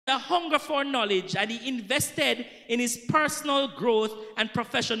a hunger for knowledge, and he invested in his personal growth and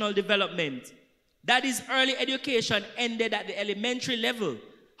professional development. Daddy's early education ended at the elementary level.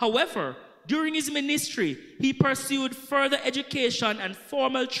 However, during his ministry, he pursued further education and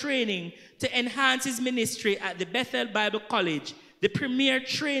formal training to enhance his ministry at the Bethel Bible College, the premier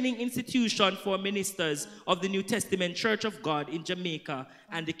training institution for ministers of the New Testament Church of God in Jamaica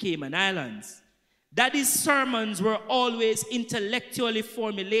and the Cayman Islands. Daddy's sermons were always intellectually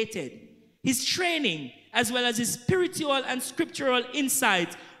formulated. His training, as well as his spiritual and scriptural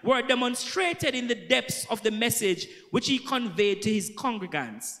insights, were demonstrated in the depths of the message which he conveyed to his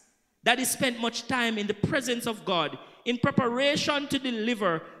congregants. Daddy spent much time in the presence of God in preparation to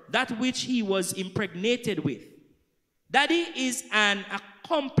deliver that which he was impregnated with. Daddy is an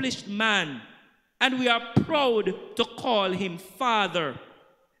accomplished man, and we are proud to call him Father.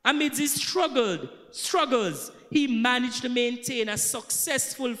 Amidst his struggles, he managed to maintain a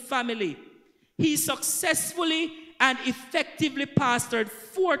successful family. He successfully and effectively pastored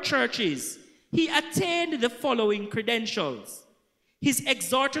 4 churches. He attained the following credentials: his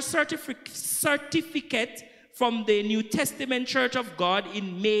exhorter certificate from the New Testament Church of God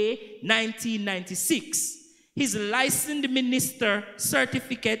in May 1996, his licensed minister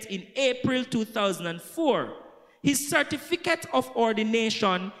certificate in April 2004, his certificate of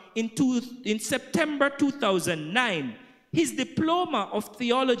ordination in September 2009, his diploma of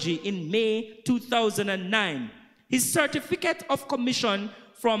theology in May 2009, his certificate of commission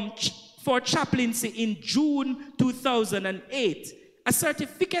for chaplaincy in June 2008, a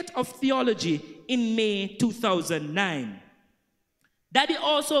certificate of theology in May 2009. Daddy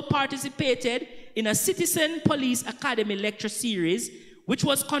also participated in a Citizen Police Academy lecture series, which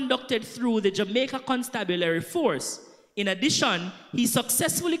was conducted through the Jamaica Constabulary Force. In addition, he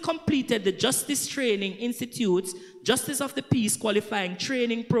successfully completed the Justice Training Institute's Justice of the Peace qualifying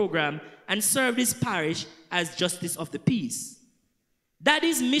training program and served his parish as Justice of the Peace.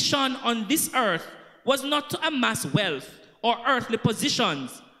 Daddy's mission on this earth was not to amass wealth or earthly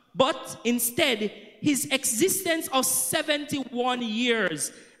positions, but instead, his existence of 71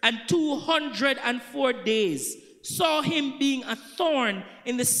 years and 204 days saw him being a thorn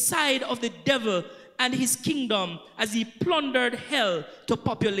in the side of the devil and his kingdom as he plundered hell to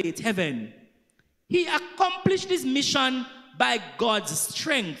populate heaven. He accomplished his mission by God's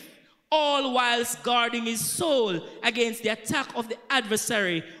strength, all whilst guarding his soul against the attack of the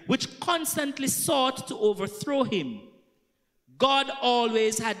adversary, which constantly sought to overthrow him. God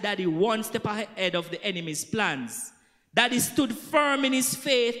always had Daddy one step ahead of the enemy's plans. Daddy stood firm in his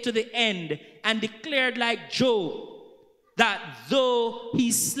faith to the end and declared like Job that though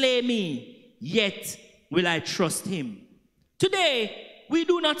he slay me, yet will I trust him. Today, we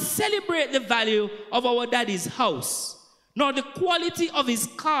do not celebrate the value of our daddy's house, nor the quality of his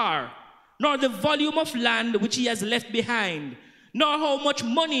car, nor the volume of land which he has left behind, nor how much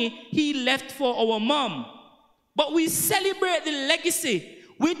money he left for our mom. But we celebrate the legacy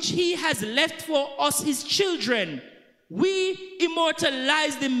which he has left for us, his children. We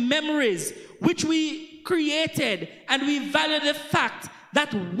immortalize the memories which we created, and we value the fact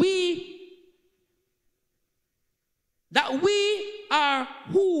that we are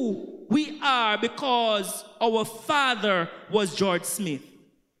who we are because our father was George Smith.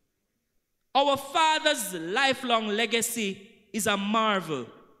 Our father's lifelong legacy is a marvel.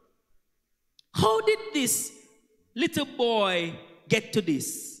 How did this little boy get to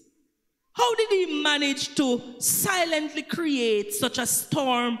this? How did he manage to silently create such a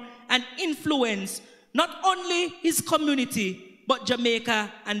storm and influence not only his community, but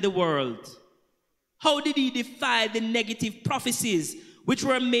Jamaica and the world? How did he defy the negative prophecies which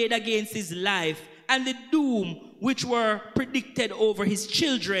were made against his life and the doom which were predicted over his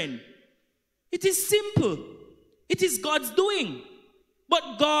children? It is simple. It is God's doing.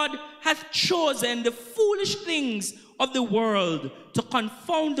 But God hath chosen the foolish things of the world to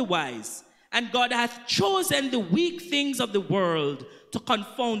confound the wise. And God hath chosen the weak things of the world to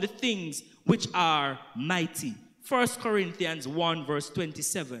confound the things which are mighty. 1 Corinthians 1 verse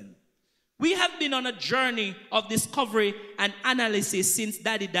 27. We have been on a journey of discovery and analysis since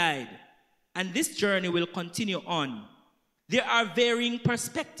Daddy died. And this journey will continue on. There are varying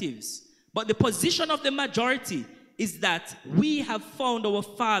perspectives, but the position of the majority is that we have found our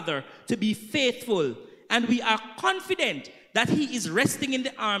Father to be faithful, and we are confident that he is resting in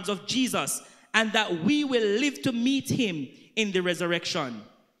the arms of Jesus and that we will live to meet him in the resurrection.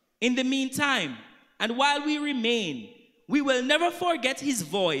 In the meantime, and while we remain, we will never forget his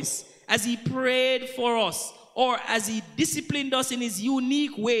voice as he prayed for us or as he disciplined us in his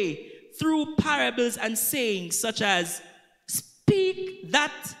unique way through parables and sayings such as, "Speak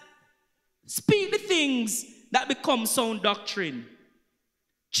that Speak the things that become sound doctrine.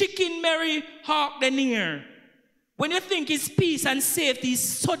 Chicken Mary, hawk the near. When you think his peace and safety is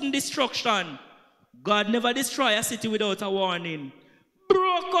sudden destruction, God never destroy a city without a warning.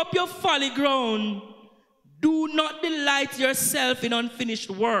 Broke up your folly ground. Do not delight yourself in unfinished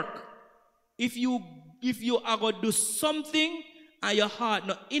work. If you are going to do something and your heart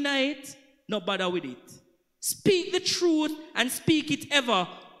not in it, no bother with it. Speak the truth and speak it ever.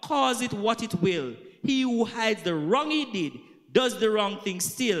 Cause it what it will. He who hides the wrong he did does the wrong thing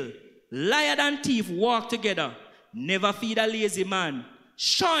still. Liar and thief walk together. Never feed a lazy man.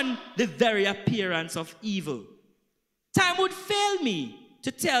 Shun the very appearance of evil. Time would fail me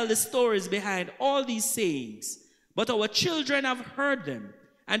to tell the stories behind all these sayings, but our children have heard them,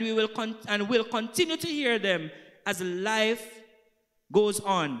 and we will continue to hear them as life goes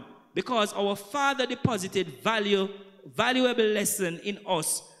on, because our Father deposited valuable lesson in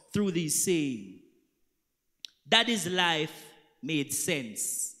us through these sayings. That is life made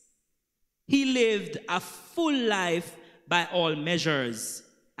sense. He lived a full life by all measures,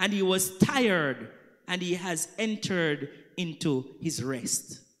 and he was tired, and he has entered into his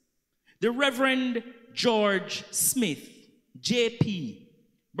rest. The Reverend George Smith, JP,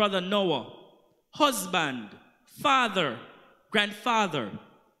 Brother Noah, husband, father, grandfather,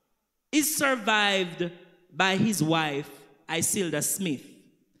 is survived by his wife, Isilda Smith,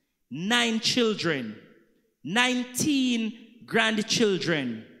 9 children, 19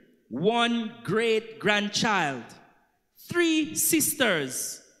 grandchildren, 1 great-grandchild, 3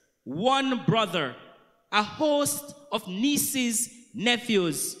 sisters, 1 brother, a host of nieces,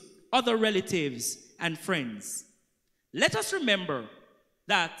 nephews, other relatives, and friends. Let us remember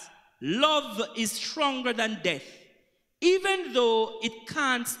that love is stronger than death, even though it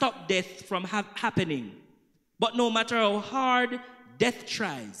can't stop death from happening. But no matter how hard death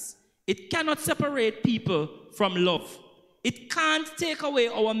tries, it cannot separate people from love. It can't take away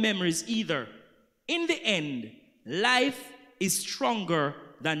our memories either. In the end, life is stronger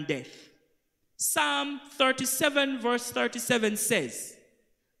than death. Psalm 37 verse 37 says,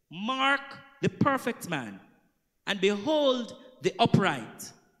 "Mark the perfect man, and behold the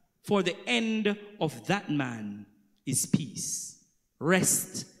upright, for the end of that man is peace."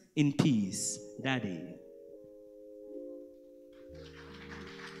 Rest in peace, Daddy.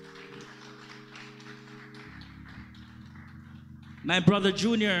 My brother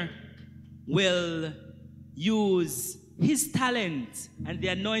Junior will use his talent and the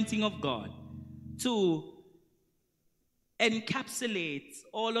anointing of God to encapsulate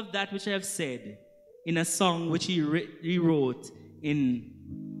all of that which I have said in a song which he wrote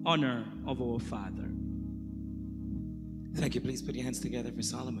in honor of our Father. Thank you. Please put your hands together for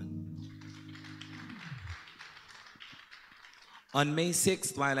Solomon. On May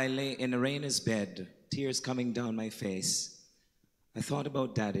 6th, while I lay in Raina's bed, tears coming down my face, I thought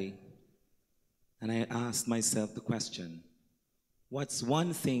about Daddy, and I asked myself the question, what's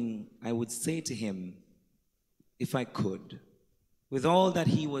one thing I would say to him if I could, with all that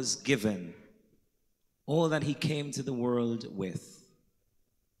he was given, all that he came to the world with?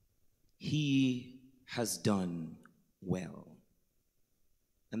 He has done well.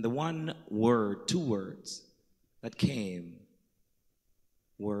 And the one word, 2 words that came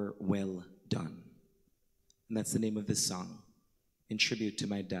were well done. And that's the name of this song, in tribute to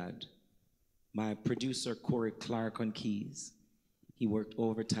my dad. My producer, Corey Clark on keys, he worked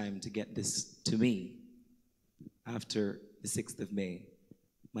overtime to get this to me after the 6th of May.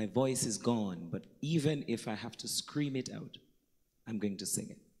 My voice is gone, but even if I have to scream it out, I'm going to sing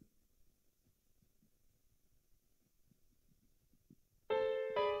it.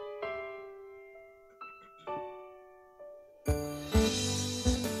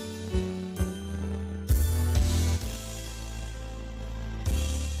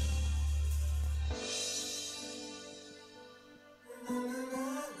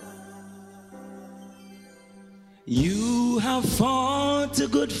 You have fought a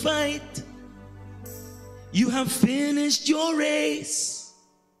good fight. You have finished your race.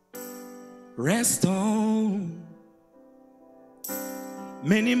 Rest on.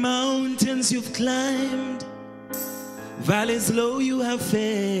 Many mountains you've climbed, valleys low you have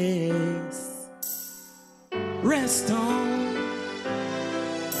faced. Rest on.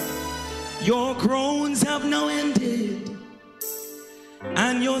 Your groans have now ended,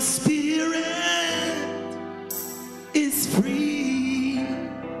 and your spirit is free.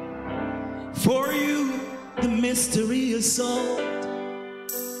 For you the mystery is solved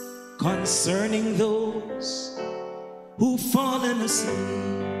concerning those who've fallen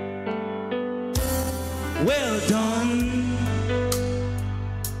asleep. Well done.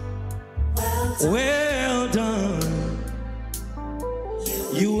 Well well done.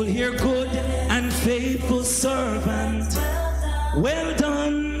 You will hear good and faithful servant. Well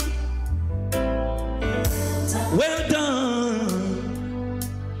done. Well done.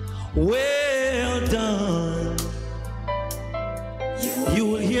 Well done. You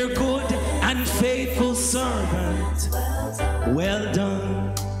will hear good and faithful servant. Well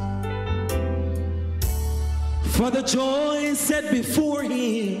done. For the joy set before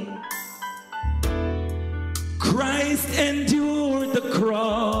him, Christ endured the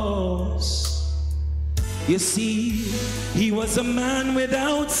cross. You see, he was a man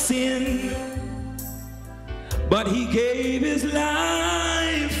without sin, but he gave his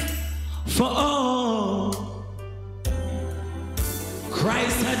life for all.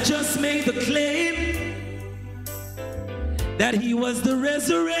 Christ had just made the claim that he was the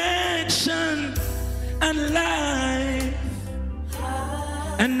resurrection and life.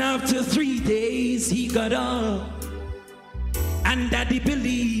 And after 3 days he got up, and Daddy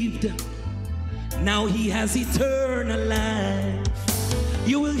believed. Now he has eternal life.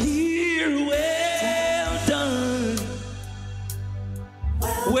 You will hear, well done,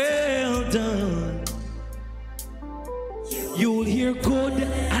 well done. You will hear, good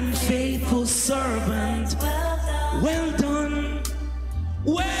and faithful servant. Well done,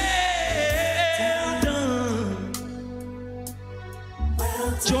 well done.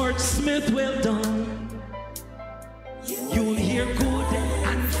 George Smith, well done. You will hear, good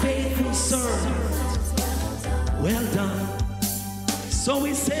and faithful servant. Well done. So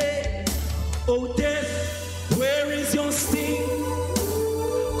we say, oh death, where is your sting?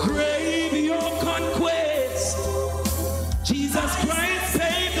 Grave, your conquest. Jesus Christ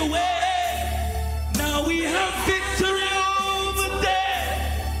paved the way. Now we have victory over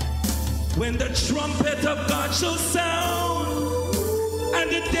death. When the trumpet of God shall sound, and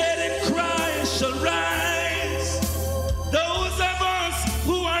the dead in Christ shall rise, those of us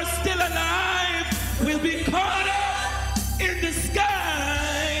who are still alive will be caught up in the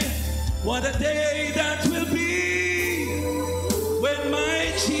sky. What a day that will be, when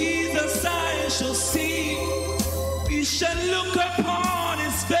my Jesus I shall see. We shall look upon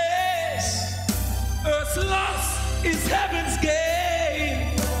his face. Earth's loss is heaven's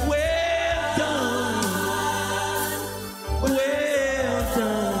gain. Well done, well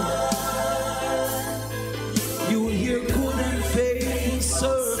done. You will hear, good and faithful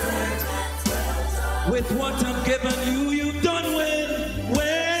servant. With what I've given you, you've done well.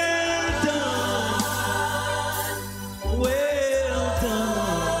 Well done, well done.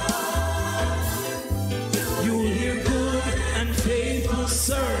 You will hear, good and faithful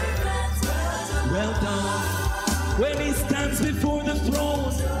servant. Well done. When he stands before the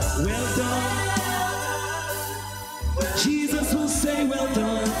throne, well done. Jesus will say, well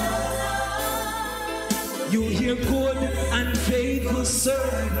done. You'll hear, good and faithful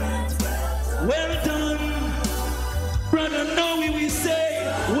servant. Well done. Brother Noe, we say,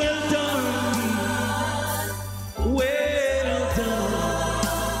 well done. Well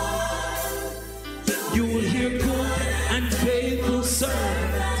done. You will hear, good and faithful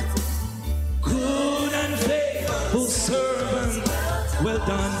servant. Good and faithful servant. Well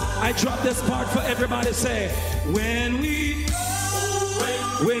done. I drop this part for everybody. Say, when we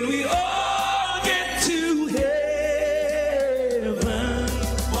all get to heaven,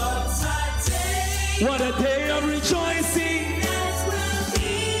 what a day of rejoicing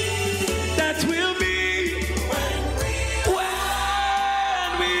that will be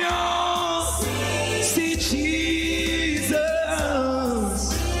when we all see Jesus.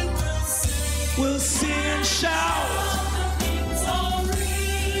 We'll sing and shout.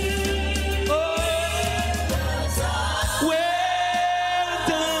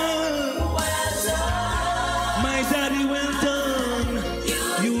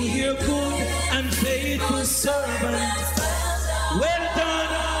 Servant, well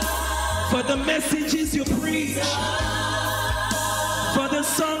done, for the messages you preach, for the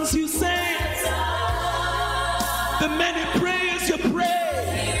songs you sing, the many prayers you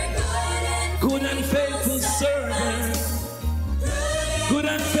pray. Good and faithful servant, good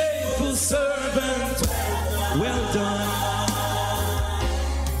and faithful servant, well done.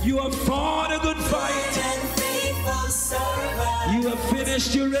 You have fought a good fight, you have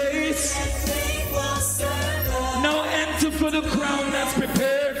finished your race. Now enter for the crown that's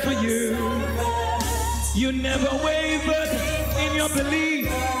prepared for you. You never wavered in your belief.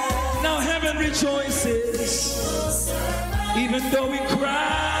 Now heaven rejoices, even though we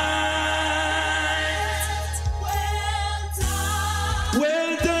cry.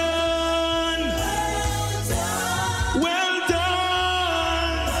 Well done, well done.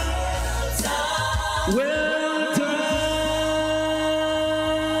 Well done.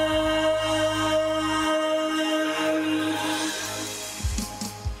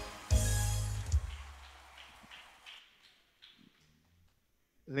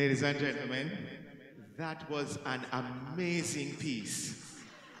 Ladies and gentlemen, that was an amazing piece.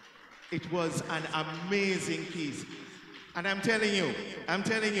 It was an amazing piece. And I'm telling you,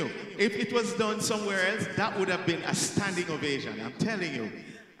 if it was done somewhere else, that would have been a standing ovation. I'm telling you.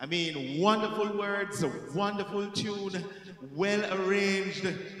 I mean, wonderful words, a wonderful tune, well arranged,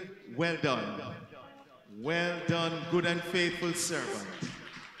 well done. Well done, good and faithful servant.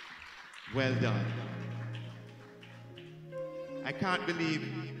 Well done. I can't believe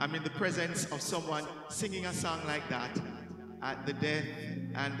I'm in the presence of someone singing a song like that at the death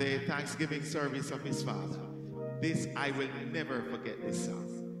and the Thanksgiving service of his father. This, I will never forget this song.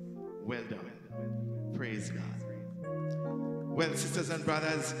 Well done. Praise God. Well, sisters and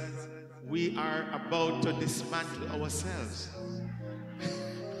brothers, we are about to dismantle ourselves.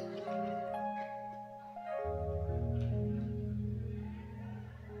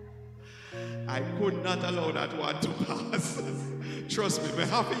 I could not allow that one to pass. Trust me, I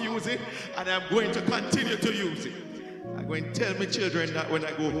have to use it, and I'm going to continue to use it. I'm going to tell my children that when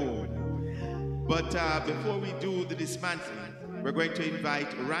I go home. But before we do the dismantling, we're going to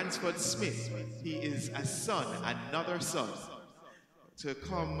invite Ransford Smith. He is a son, another son, to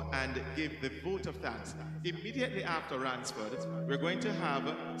come and give the vote of thanks. Immediately after Ransford, we're going to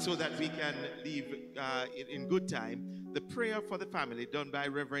have, so that we can leave in good time, the prayer for the family done by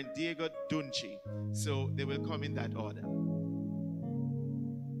Reverend Diego Dunchi. So they will come in that order.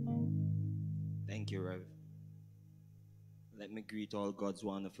 Thank you, Rev. Let me greet all God's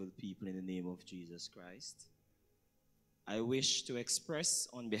wonderful people in the name of Jesus Christ. I wish to express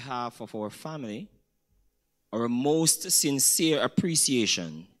on behalf of our family our most sincere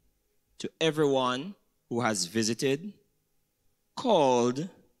appreciation to everyone who has visited, called,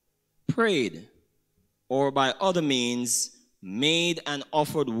 prayed, or by other means made and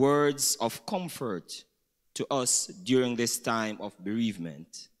offered words of comfort to us during this time of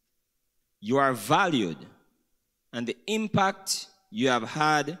bereavement. You are valued, and the impact you have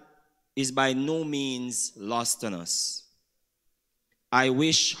had is by no means lost on us. I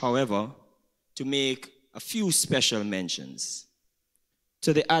wish, however, to make a few special mentions.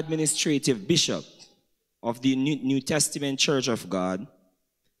 To the administrative bishop of the New Testament Church of God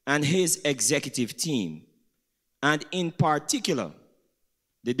and his executive team, and in particular,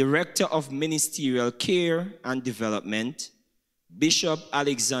 the Director of Ministerial Care and Development, Bishop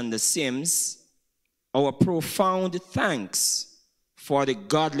Alexander Sims, our profound thanks for the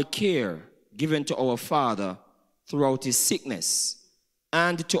godly care given to our father throughout his sickness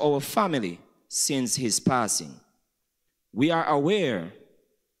and to our family since his passing. We are aware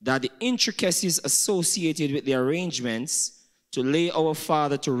that the intricacies associated with the arrangements to lay our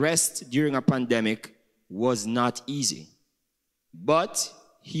father to rest during a pandemic was not easy. But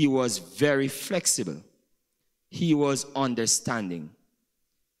he was very flexible. He was understanding.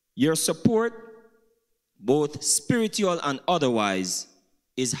 Your support, both spiritual and otherwise,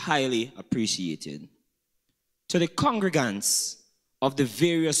 is highly appreciated. To the congregants of the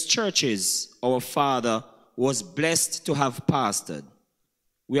various churches our father was blessed to have pastored,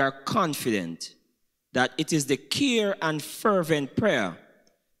 we are confident that it is the care and fervent prayer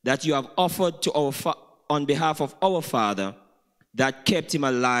that you have offered to on behalf of our father that kept him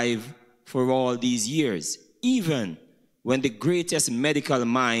alive for all these years, even when the greatest medical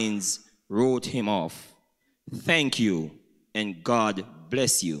minds wrote him off. Thank you, and God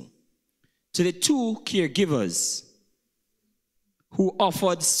bless you. To the two caregivers who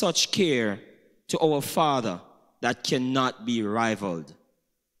offered such care to our father that cannot be rivaled,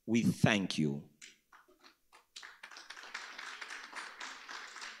 we thank you.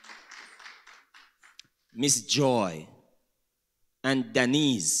 Miss Joy and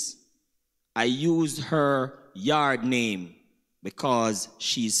Denise, I used her yard name because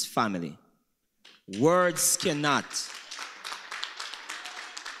she's family. Words cannot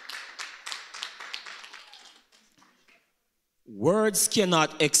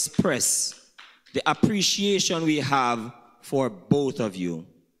express the appreciation we have for both of you.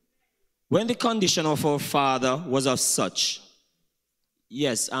 When the condition of our father was of such,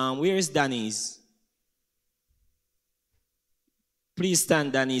 yes, where is Denise? Please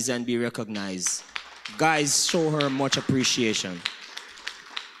stand, Denise, and be recognized. Guys, show her much appreciation.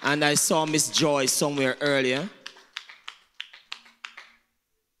 And I saw Miss Joy somewhere earlier.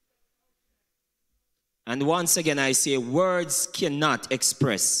 And once again, I say words cannot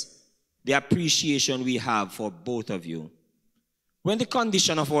express the appreciation we have for both of you. When the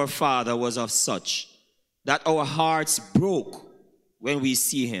condition of our father was of such, that our hearts broke when we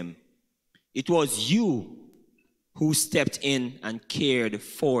see him. It was you who stepped in and cared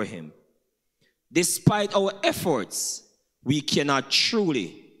for him. Despite our efforts, we cannot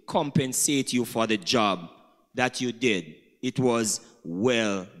truly compensate you for the job that you did. It was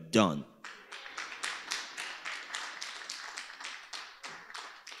well done.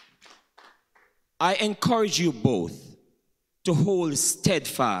 I encourage you both to hold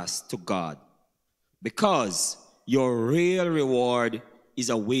steadfast to God, because your real reward is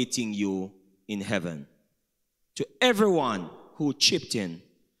awaiting you in heaven. To everyone who chipped in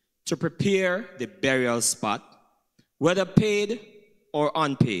to prepare the burial spot, whether paid or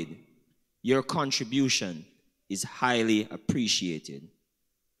unpaid, your contribution is highly appreciated.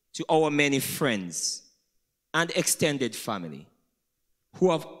 To our many friends and extended family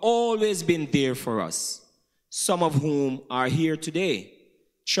who have always been there for us, some of whom are here today,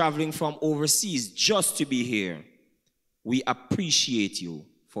 traveling from overseas just to be here, we appreciate you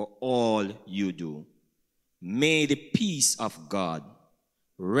for all you do. May the peace of God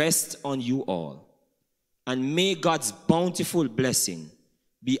rest on you all, and may God's bountiful blessing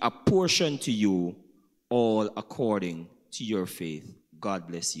be apportioned to you all according to your faith. God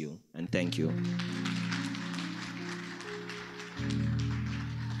bless you, and thank you.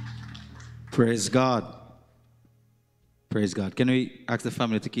 Praise God. Praise God. Can we ask the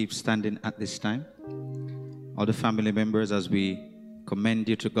family to keep standing at this time? All the family members, as we commend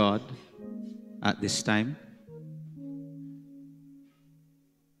you to God at this time.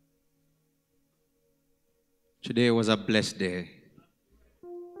 Today was a blessed day.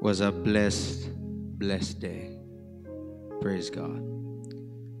 Was a blessed day. Praise God.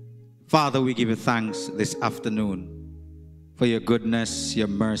 Father, we give you thanks this afternoon for your goodness, your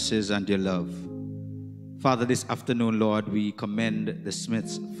mercies, and your love. Father, this afternoon, Lord, we commend the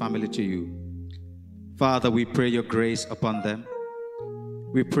Smiths family to you. Father, we pray your grace upon them.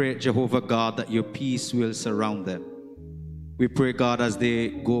 We pray, Jehovah God, that your peace will surround them. We pray, God, as they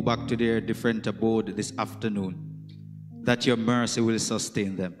go back to their different abode this afternoon, that your mercy will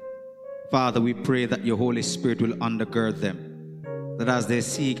sustain them. Father, we pray that your Holy Spirit will undergird them, that as they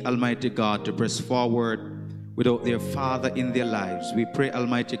seek, Almighty God, to press forward without their Father in their lives, we pray,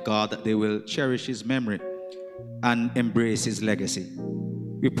 Almighty God, that they will cherish his memory and embrace his legacy.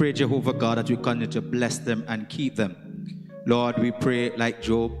 We pray, Jehovah God, that you continue to bless them and keep them. Lord, we pray like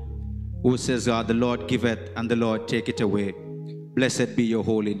Job, who says, God, the Lord giveth and the Lord taketh away. Blessed be your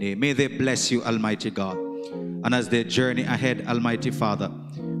holy name. May they bless you, Almighty God. And as they journey ahead, Almighty Father,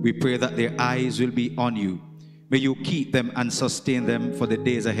 we pray that their eyes will be on you. May you keep them and sustain them for the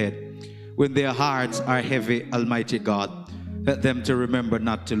days ahead. When their hearts are heavy, Almighty God, help them to remember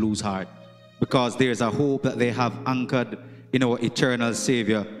not to lose heart, because there is a hope that they have anchored in our eternal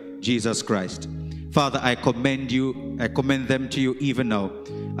Savior, Jesus Christ. Father, I commend them to you even now,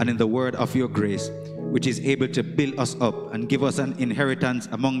 and in the word of your grace, which is able to build us up and give us an inheritance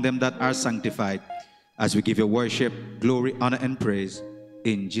among them that are sanctified, as we give you worship, glory, honor, and praise.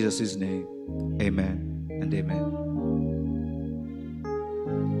 In Jesus' name, amen and amen.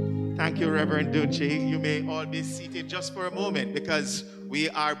 Thank you, Reverend Ducci. You may all be seated just for a moment, because we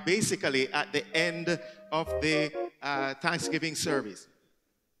are basically at the end of the Thanksgiving service.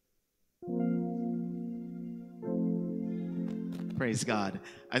 Praise God.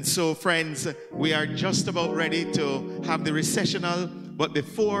 And so, friends, we are just about ready to have the recessional, but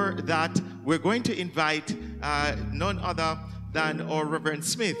before that, we're going to invite none other than our Reverend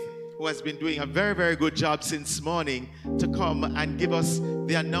Smith, who has been doing a very, very good job since morning, to come and give us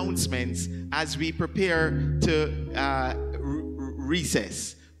the announcements as we prepare to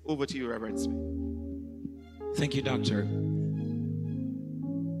recess. Over to you, Reverend Smith. Thank you, Doctor.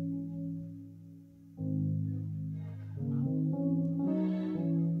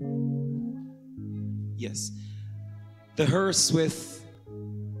 Yes. The hearse with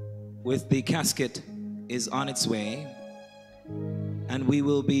the casket is on its way, and we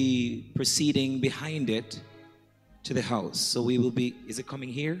will be proceeding behind it to the house. So we will be, is it coming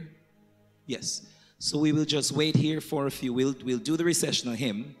here? Yes. So we will just wait here for a few. We'll do the recessional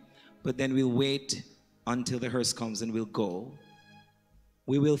hymn, but then we'll wait until the hearse comes and we'll go.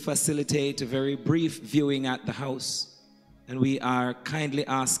 We will facilitate a very brief viewing at the house, and we are kindly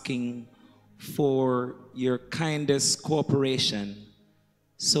asking for your kindest cooperation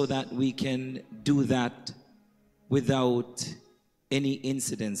so that we can do that without any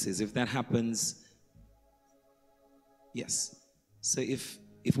incidences. If that happens, yes. So if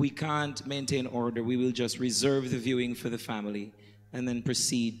we can't maintain order, we will just reserve the viewing for the family and then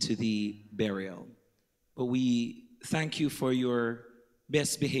proceed to the burial. But we thank you for your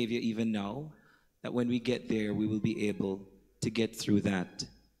best behavior even now, that when we get there, we will be able to get through that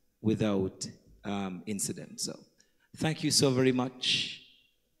without incident. So thank you so very much,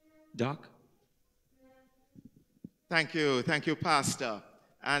 Doc. Thank you, Pastor.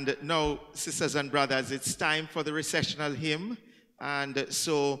 And now, sisters and brothers, it's time for the recessional hymn. And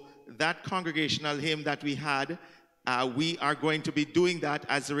so that congregational hymn that we had, we are going to be doing that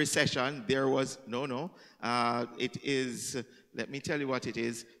as a recession. There was, it is, let me tell you what it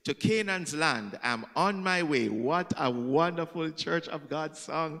is. To Canaan's land, I'm on my way. What a wonderful Church of God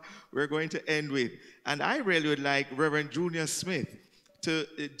song we're going to end with. And I really would like Reverend Junior Smith to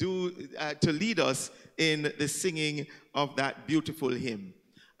lead us in the singing of that beautiful hymn.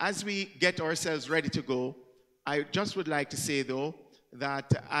 As we get ourselves ready to go, I just would like to say, though,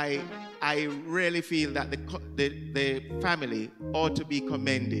 that I really feel that the family ought to be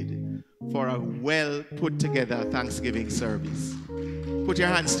commended for a well put together Thanksgiving service. Put your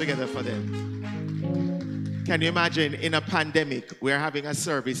hands together for them. Can you imagine in a pandemic we're having a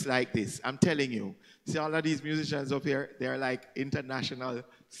service like this? I'm telling you. See all of these musicians up here, they're like international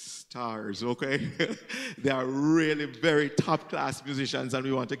stars, okay? They are really very top-class musicians, and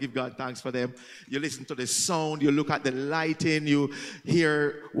we want to give God thanks for them. You listen to the sound, you look at the lighting, you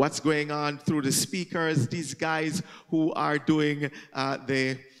hear what's going on through the speakers. These guys who are doing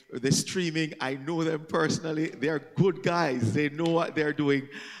the streaming, I know them personally. They're good guys. They know what they're doing.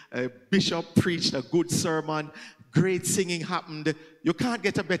 Bishop preached a good sermon. Great singing happened. You can't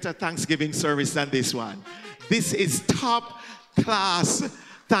get a better Thanksgiving service than this one. This is top-class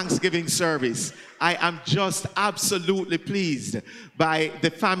Thanksgiving service. I am just absolutely pleased by the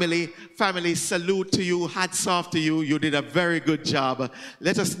family. Family, salute to you. Hats off to you. You did a very good job.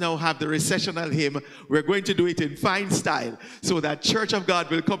 Let us now have the recessional hymn. We're going to do it in fine style so that Church of God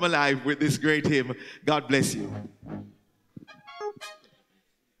will come alive with this great hymn. God bless you.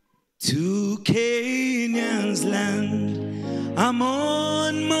 To Canaan's land, I'm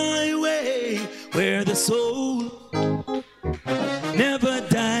on my way, where the soul never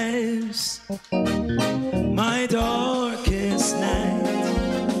dies. My darkest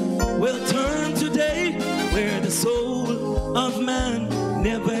night will turn to day, where the soul of man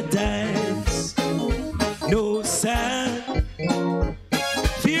never dies. No sad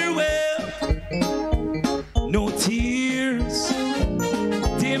farewell, no tears,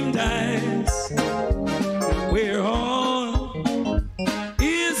 dim eyes, where all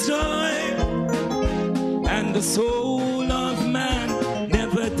is joy, and the soul of man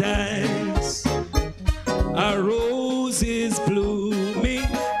never dies. A rose is blooming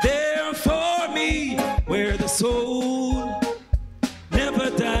there for me, where the soul never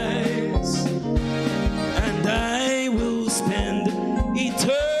dies, and I will spend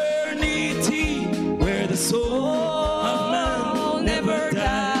eternity where the soul of man never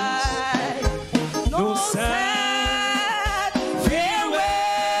dies. No sad farewell,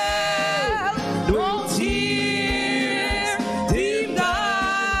 no tears, dim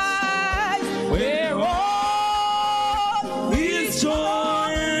eyes, where all is joy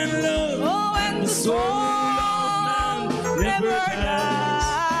and love, and the soul of man never dies.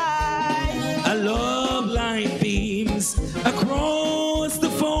 A love line beams across the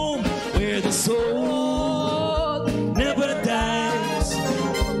foam, where the soul never dies,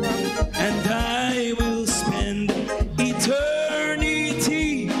 and I will spend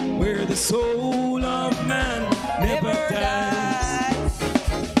eternity where the soul of man never dies.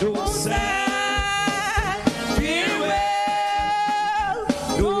 No sad farewell,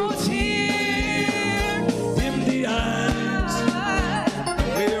 no tear dim the eyes,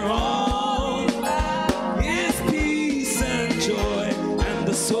 where all is peace and joy, and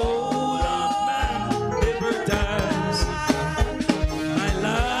the soul of man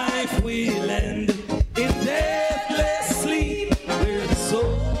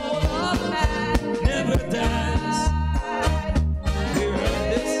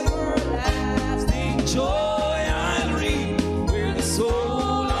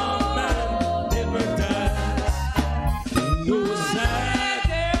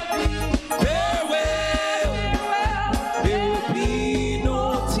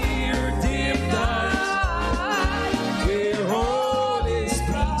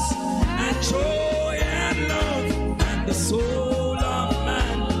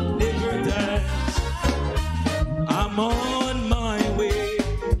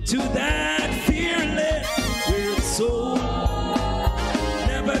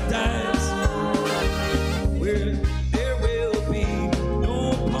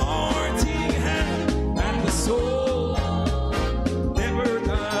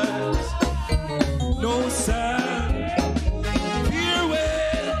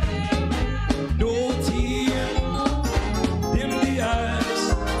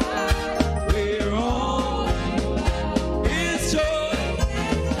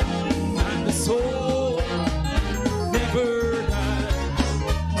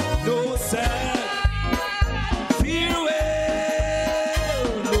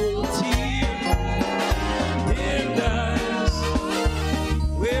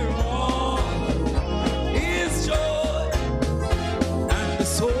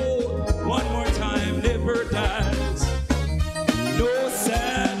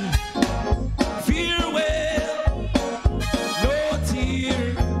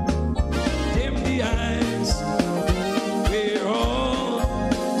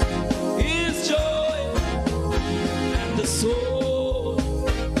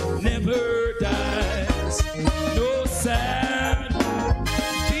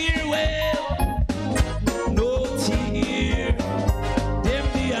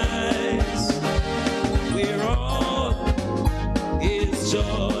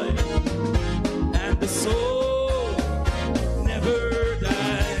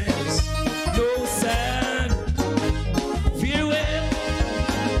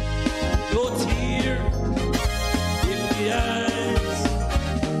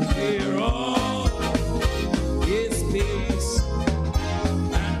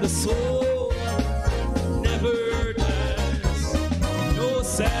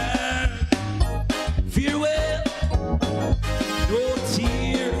sad. Fear will